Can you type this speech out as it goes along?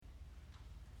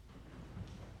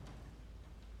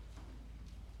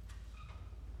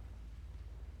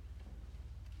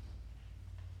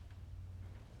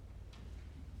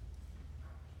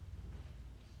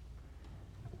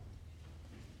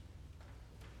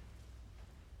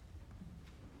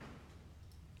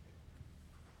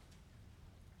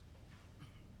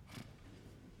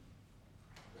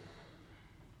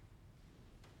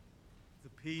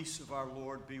peace of our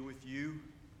Lord be with you.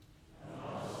 And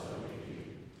also with you.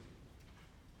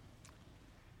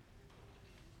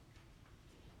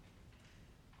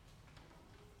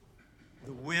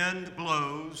 The wind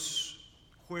blows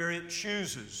where it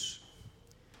chooses,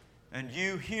 and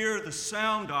you hear the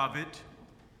sound of it,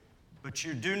 but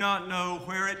you do not know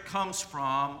where it comes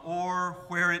from or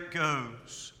where it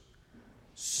goes.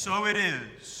 So it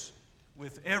is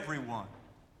with everyone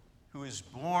who is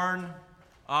born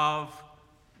of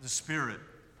the Spirit.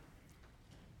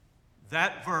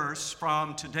 That verse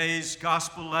from today's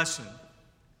gospel lesson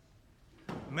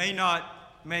may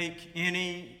not make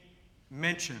any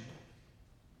mention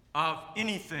of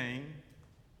anything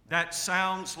that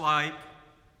sounds like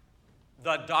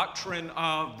the doctrine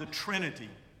of the Trinity,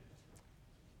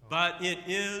 but it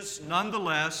is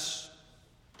nonetheless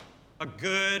a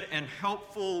good and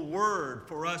helpful word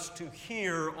for us to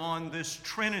hear on this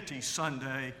Trinity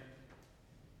Sunday,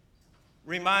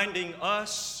 reminding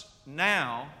us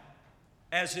now,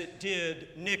 as it did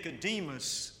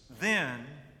Nicodemus then,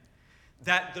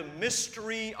 that the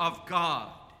mystery of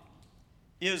God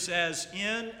is as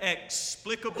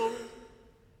inexplicable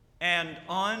and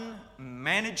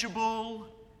unmanageable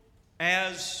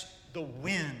as the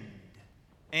wind,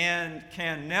 and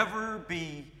can never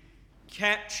be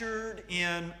captured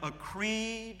in a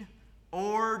creed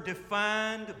or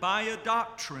defined by a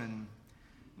doctrine,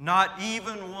 not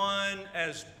even one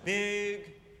as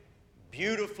big,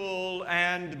 beautiful,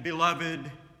 and beloved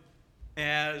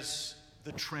as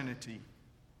the Trinity.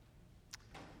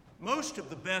 Most of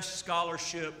the best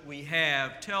scholarship we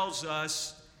have tells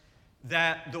us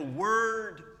that the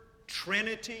word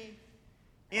Trinity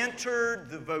entered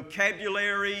the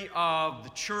vocabulary of the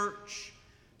church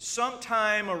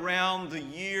sometime around the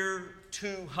year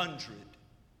 200,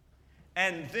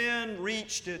 and then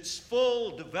reached its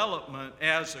full development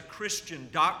as a Christian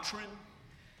doctrine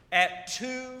at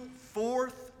 2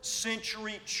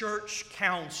 4th-century church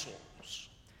councils.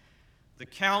 The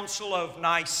Council of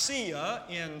Nicaea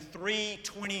in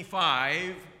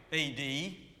 325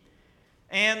 AD,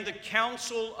 and the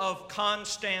Council of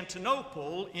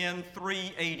Constantinople in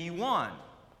 381.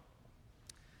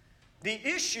 The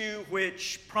issue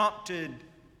which prompted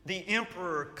the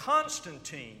Emperor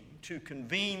Constantine to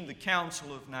convene the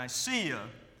Council of Nicaea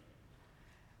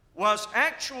was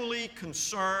actually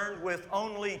concerned with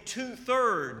only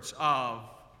 2/3 of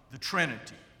the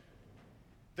Trinity.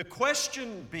 The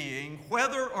question being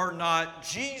whether or not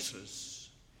Jesus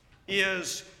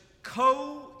is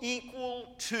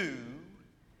co-equal to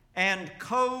and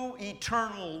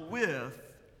co-eternal with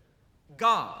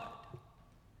God.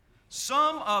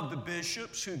 Some of the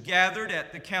bishops who gathered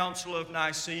at the Council of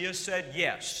Nicaea said,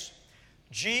 yes,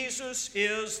 Jesus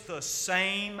is the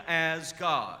same as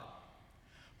God,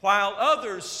 while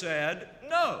others said,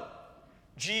 no,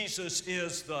 Jesus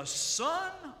is the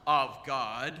Son of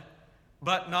God,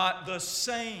 but not the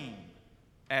same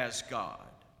as God.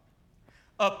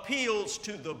 Appeals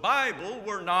to the Bible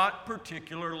were not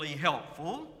particularly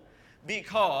helpful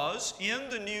because in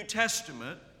the New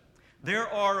Testament there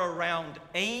are around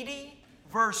 80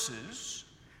 verses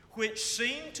which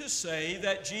seem to say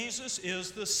that Jesus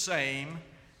is the same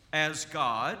as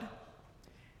God,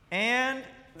 and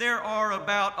there are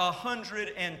about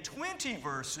 120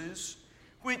 verses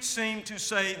which seem to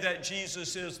say that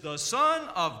Jesus is the Son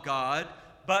of God,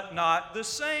 but not the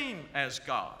same as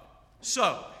God.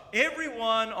 So,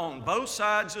 everyone on both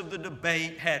sides of the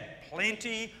debate had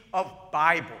plenty of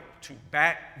Bible to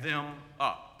back them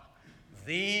up.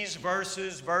 These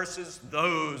verses versus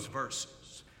those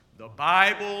verses. The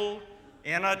Bible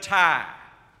in a tie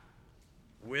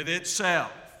with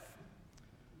itself.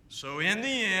 So in the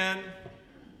end,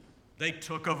 they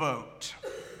took a vote.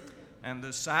 And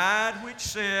the side which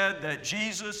said that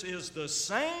Jesus is the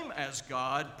same as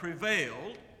God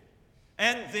prevailed,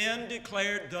 and then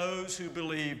declared those who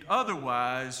believed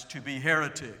otherwise to be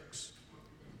heretics.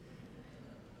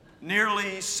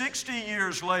 Nearly 60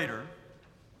 years later,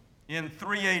 in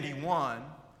 381,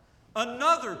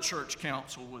 another church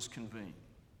council was convened,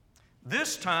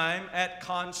 this time at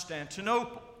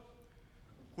Constantinople,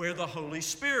 where the Holy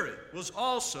Spirit was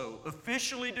also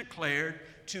officially declared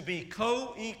to be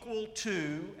co-equal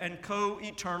to and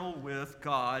co-eternal with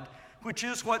God, which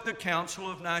is what the Council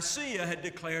of Nicaea had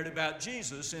declared about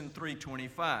Jesus in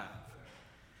 325.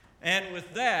 And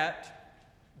with that,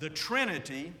 the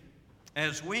Trinity,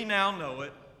 as we now know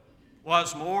it,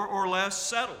 was more or less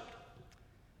settled.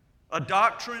 A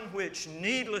doctrine which,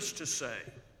 needless to say,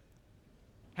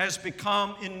 has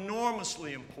become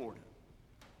enormously important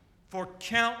for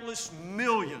countless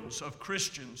millions of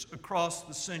Christians across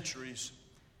the centuries,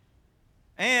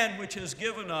 and which has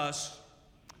given us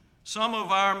some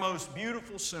of our most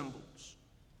beautiful symbols,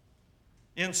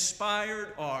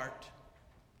 inspired art,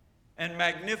 and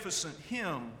magnificent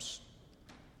hymns,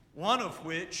 one of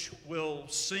which will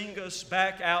sing us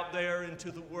back out there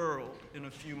into the world in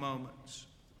a few moments.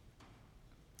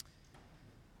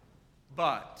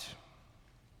 But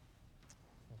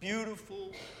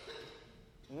beautiful,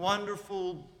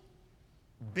 wonderful,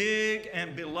 big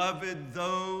and beloved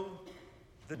though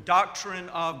the doctrine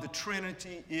of the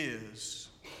Trinity is,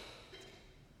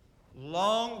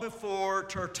 long before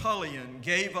Tertullian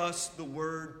gave us the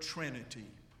word Trinity,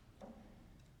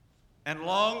 and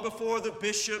long before the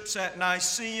bishops at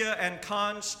Nicaea and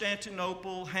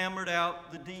Constantinople hammered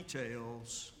out the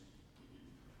details,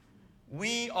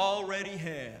 we already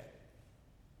had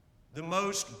the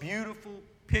most beautiful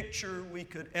picture we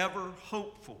could ever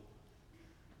hope for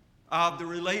of the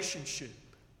relationship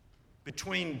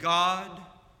between God,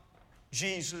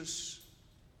 Jesus,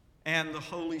 and the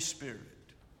Holy Spirit.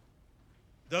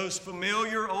 Those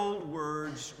familiar old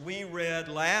words we read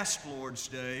last Lord's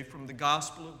Day from the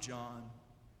Gospel of John,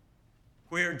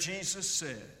 where Jesus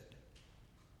said,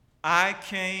 "I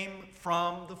came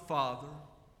from the Father,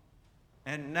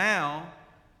 and now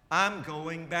I'm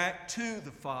going back to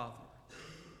the Father.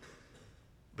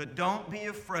 But don't be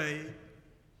afraid,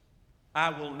 I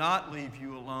will not leave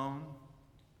you alone.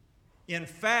 In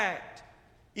fact,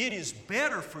 it is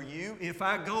better for you if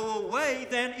I go away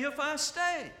than if I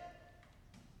stay.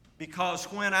 Because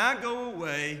when I go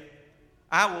away,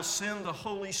 I will send the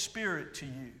Holy Spirit to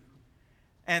you.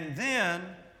 And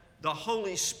then the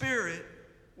Holy Spirit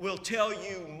will tell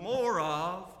you more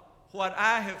of what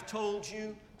I have told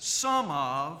you some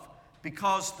of,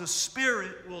 because the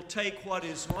Spirit will take what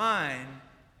is mine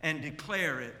and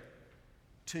declare it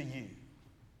to you."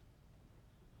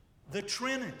 The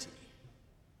Trinity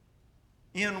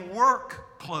in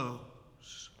work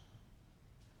clothes.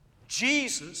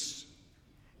 Jesus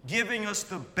giving us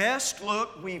the best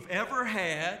look we've ever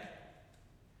had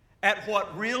at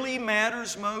what really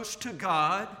matters most to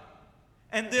God,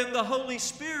 and then the Holy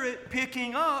Spirit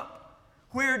picking up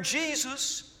where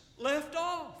Jesus left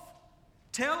off,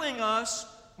 telling us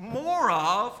more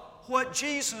of what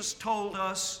Jesus told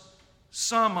us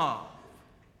some of.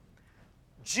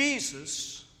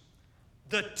 Jesus,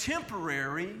 the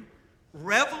temporary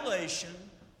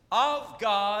revelation of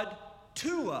God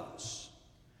to us.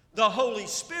 The Holy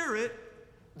Spirit,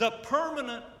 the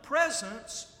permanent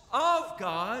presence of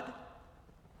God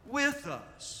with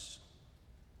us.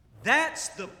 That's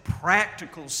the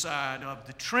practical side of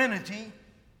the Trinity.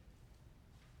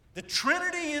 The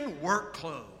Trinity in work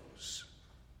clothes.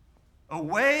 A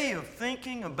way of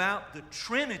thinking about the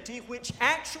Trinity which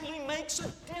actually makes a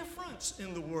difference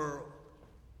in the world.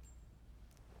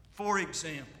 For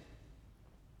example,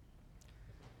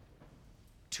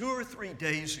 2 or 3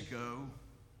 days ago,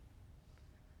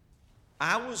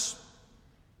 I was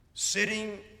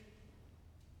sitting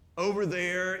over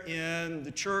there in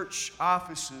the church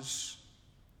offices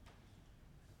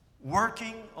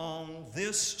working on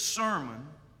this sermon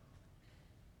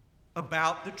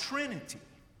about the Trinity,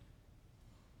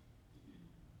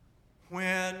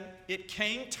 when it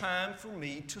came time for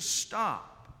me to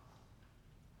stop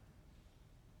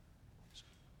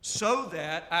so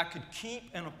that I could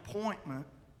keep an appointment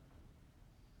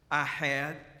I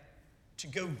had to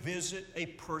go visit a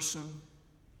person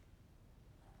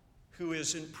who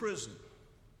is in prison.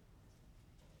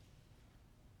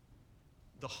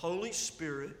 The Holy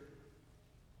Spirit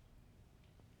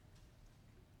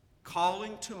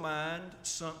calling to mind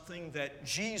something that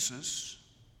Jesus,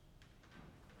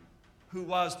 who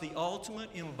was the ultimate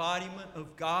embodiment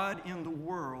of God in the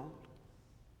world,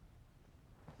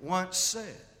 once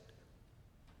said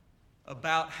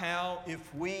about how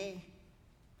if we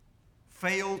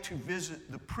fail to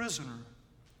visit the prisoner,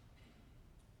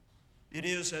 it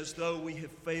is as though we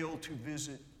have failed to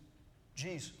visit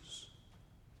Jesus.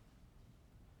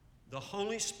 The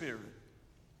Holy Spirit,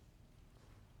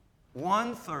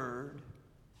 1/3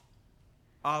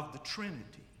 of the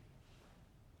Trinity,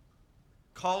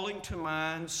 calling to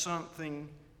mind something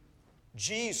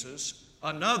Jesus,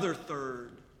 another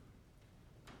 1/3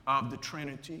 of the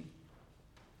Trinity,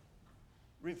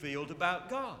 revealed about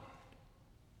God.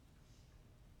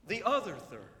 The other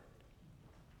 1/3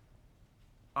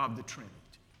 of the Trinity.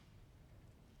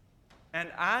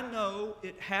 And I know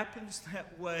it happens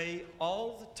that way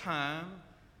all the time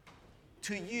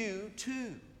to you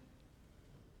too.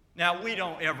 Now, we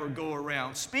don't ever go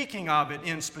around speaking of it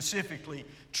in specifically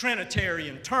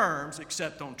Trinitarian terms,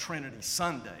 except on Trinity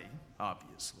Sunday,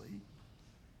 obviously.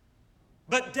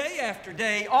 But day after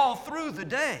day, all through the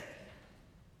day,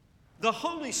 the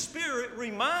Holy Spirit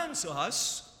reminds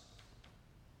us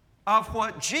of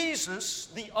what Jesus,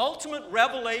 the ultimate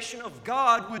revelation of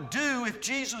God, would do if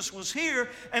Jesus was here.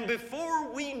 And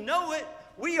before we know it,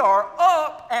 we are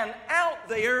up and out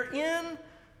there in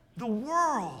the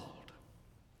world.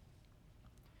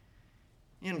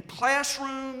 In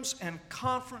classrooms and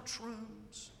conference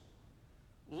rooms,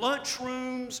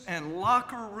 lunchrooms and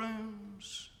locker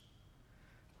rooms,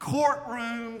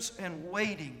 courtrooms and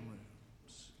waiting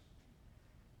rooms,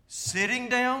 sitting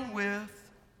down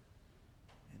with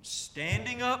and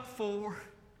standing up for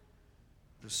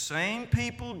the same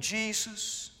people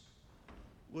Jesus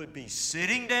would be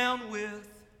sitting down with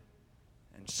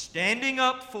and standing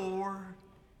up for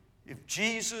if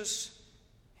Jesus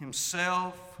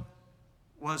himself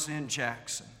was in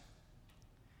Jackson,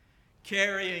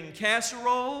 carrying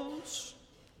casseroles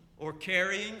or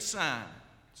carrying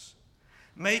signs,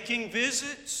 making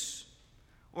visits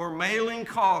or mailing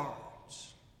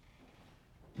cards,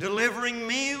 delivering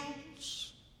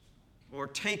meals or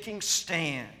taking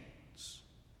stands,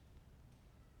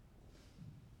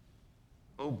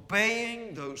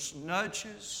 obeying those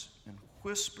nudges and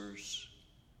whispers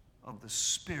of the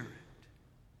Spirit,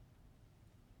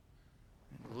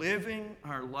 living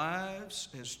our lives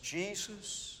as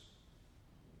Jesus,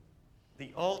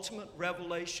 the ultimate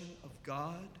revelation of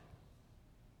God,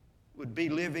 would be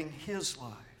living His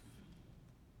life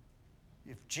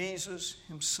if Jesus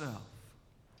himself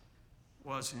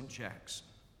was in Jackson.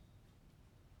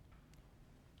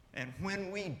 And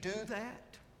when we do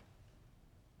that,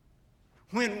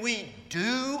 when we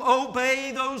do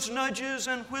obey those nudges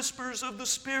and whispers of the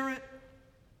Spirit,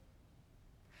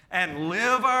 and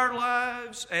live our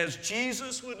lives as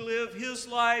Jesus would live His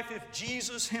life if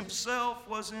Jesus himself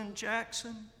was in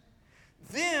Jackson,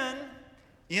 then,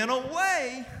 in a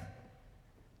way,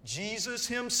 Jesus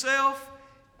himself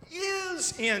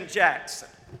is in Jackson.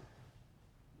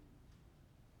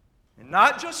 And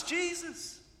not just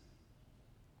Jesus,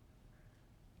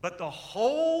 but the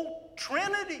whole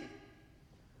Trinity.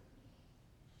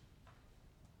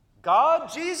 God,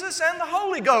 Jesus, and the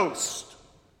Holy Ghost.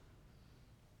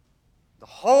 The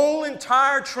whole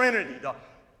entire Trinity,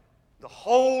 the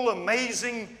whole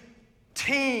amazing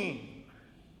team.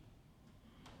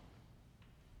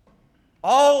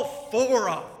 All four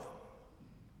of them.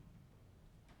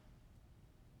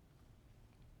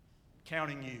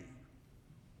 Counting you.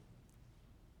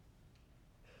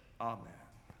 Amen.